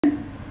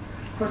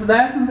Prof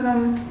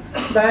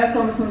Daya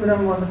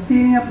Somasundaram was a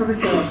senior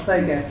professor of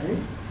psychiatry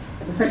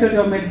at the Faculty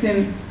of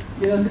Medicine,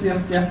 University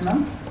of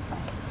Jaffna,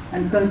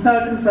 and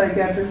consultant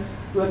psychiatrist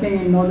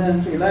working in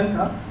northern Sri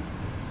Lanka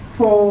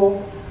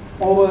for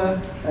over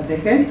a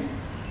decade.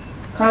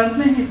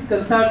 Currently, he is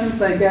consultant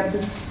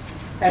psychiatrist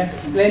at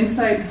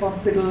Glenside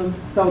Hospital,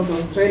 South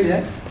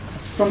Australia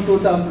from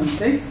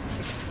 2006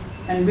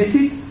 and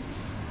visits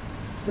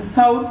the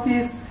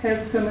Southeast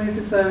Health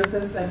Community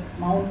Services at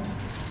Mount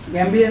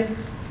Gambier,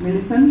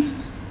 Millicent,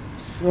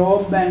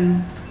 Robb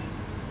and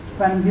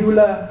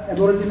Pangula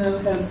Aboriginal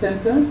Health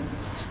Centre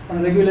on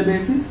a regular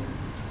basis.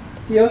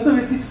 He also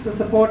visits the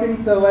supporting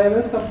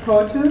survivors of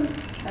torture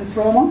and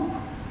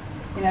trauma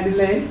in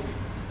Adelaide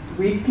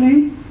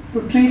weekly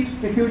to treat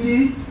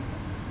refugees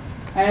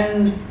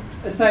and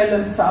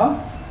asylum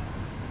seekers.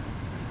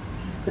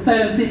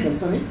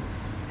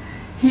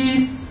 He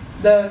is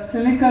the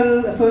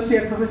clinical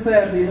associate professor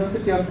at the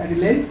University of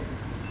Adelaide.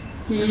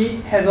 He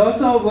has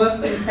also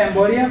worked in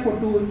Cambodia for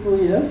two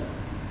years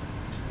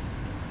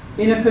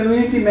in a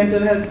community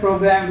mental health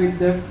program with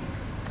the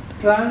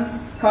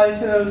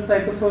Transcultural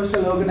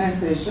Psychosocial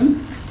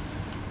Organization.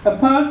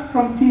 Apart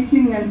from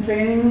teaching and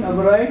training a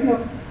variety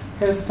of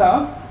health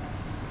staff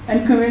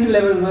and community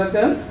level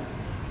workers,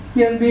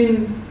 he has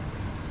been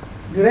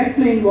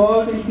directly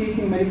involved in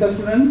teaching medical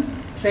students,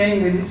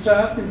 training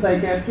registrars in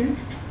psychiatry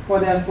for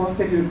their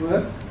postgraduate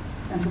work,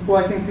 and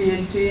supervising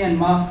PhD and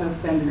master's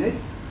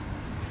candidates.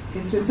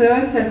 His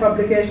research and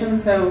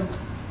publications have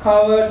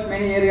covered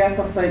many areas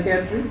of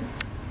psychiatry,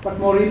 but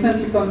more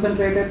recently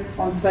concentrated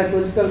on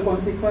psychological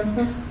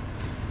consequences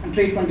and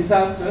treatment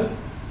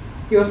disasters.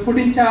 He was put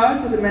in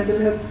charge of the mental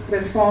health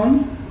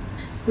response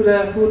to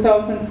the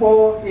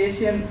 2004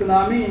 Asian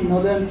tsunami in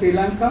northern Sri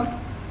Lanka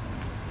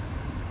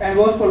and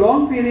was for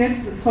long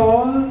periods the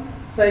sole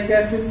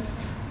psychiatrist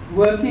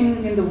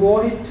working in the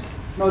war-hit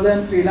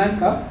northern Sri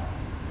Lanka.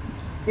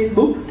 His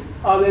books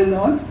are well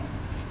known.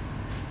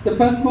 The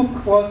first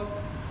book was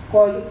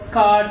called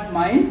Scarred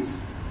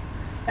Minds,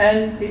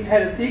 and it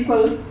had a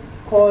sequel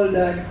called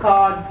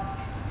Scarred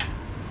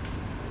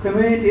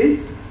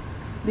Communities.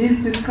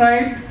 These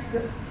described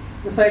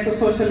the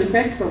psychosocial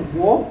effects of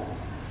war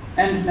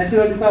and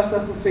natural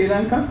disasters of Sri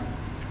Lanka.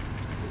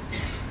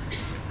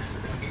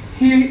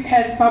 He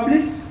has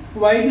published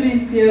widely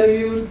in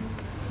peer-reviewed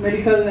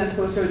medical and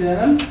social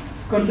journals,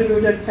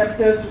 contributed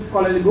chapters to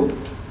scholarly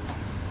books,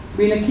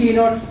 been a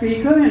keynote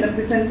speaker and a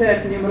presenter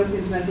at numerous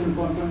international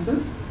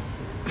conferences.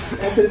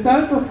 As a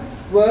result of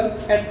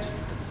work at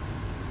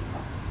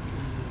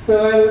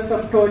Survivors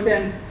of Torture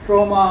and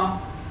Trauma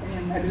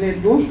in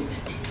Adelaide book,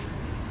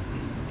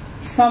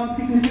 some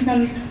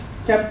significant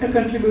chapter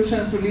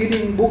contributions to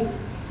leading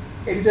books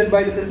edited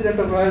by the President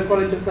of Royal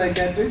College of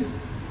Psychiatrists,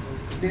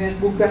 Dinesh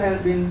Bukka,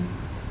 have been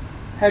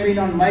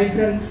on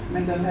migrant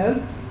mental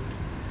health.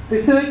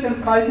 Research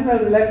on cultural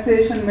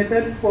relaxation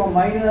methods for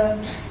minor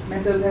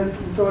mental health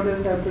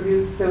disorders have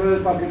produced several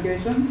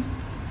publications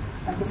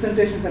and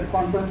presentations at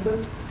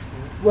conferences.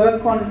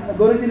 Work on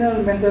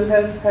Aboriginal mental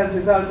health has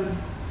resulted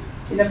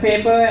in a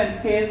paper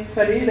and case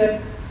study that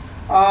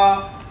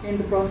are in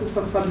the process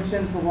of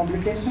submission for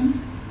publication.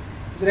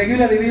 The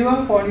regular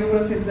reviewer for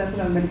numerous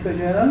international medical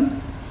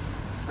journals.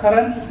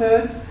 Current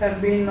research has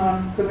been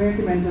on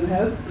community mental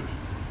health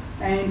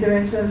and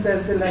interventions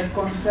as well as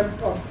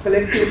concept of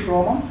collective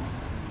trauma.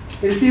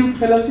 He received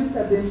fellowship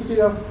at the Institute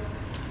of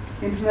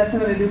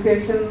International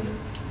Education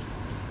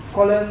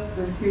Scholars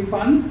Rescue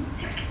Fund,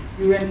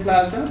 UN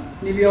Plaza,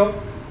 New York,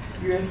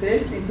 USA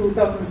in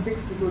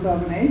 2006 to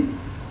 2008,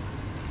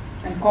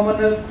 and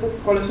Commonwealth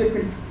Scholarship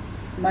in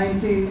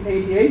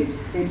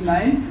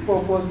 1988-89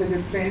 for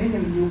postgraduate training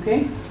in the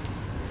UK.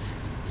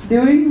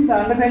 During the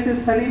undergraduate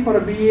study for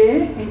a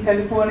BA in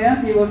California,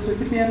 he was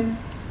recipient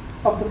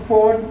of the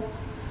Ford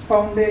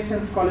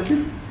Foundation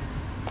Scholarship.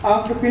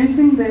 After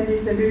finishing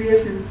his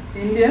MBBS in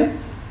India,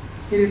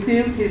 he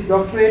received his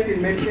doctorate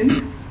in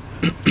medicine,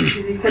 which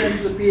is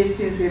equivalent to the PhD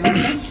in Sri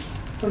Lanka,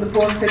 from the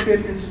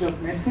Postgraduate Institute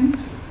of Medicine,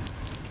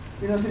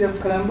 University of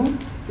Colombo.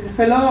 He is a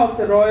fellow of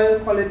the Royal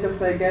College of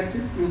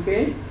Psychiatrists,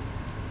 UK,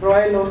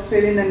 Royal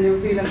Australian and New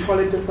Zealand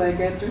College of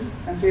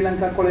Psychiatrists, and Sri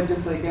Lanka College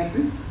of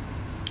Psychiatrists.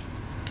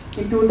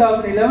 In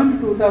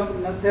 2011 to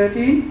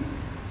 2013,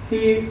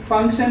 he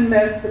functioned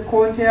as the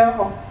co-chair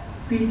of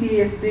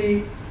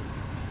PTSD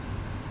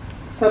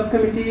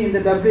subcommittee in the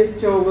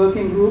WHO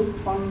working group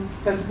on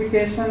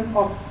classification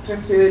of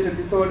stress-related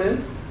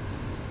disorders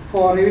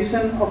for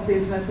revision of the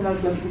International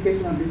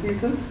Classification of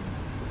Diseases,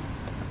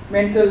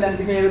 Mental and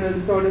Behavioral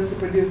Disorders to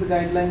produce the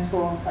guidelines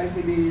for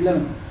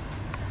ICD-11.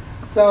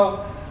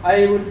 So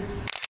I would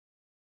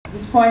at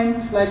this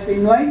point like to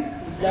invite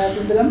Mr. Daya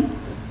Somasundaram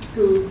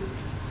to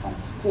come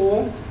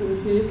forward to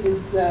receive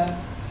his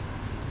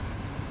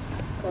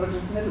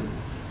orator's medal.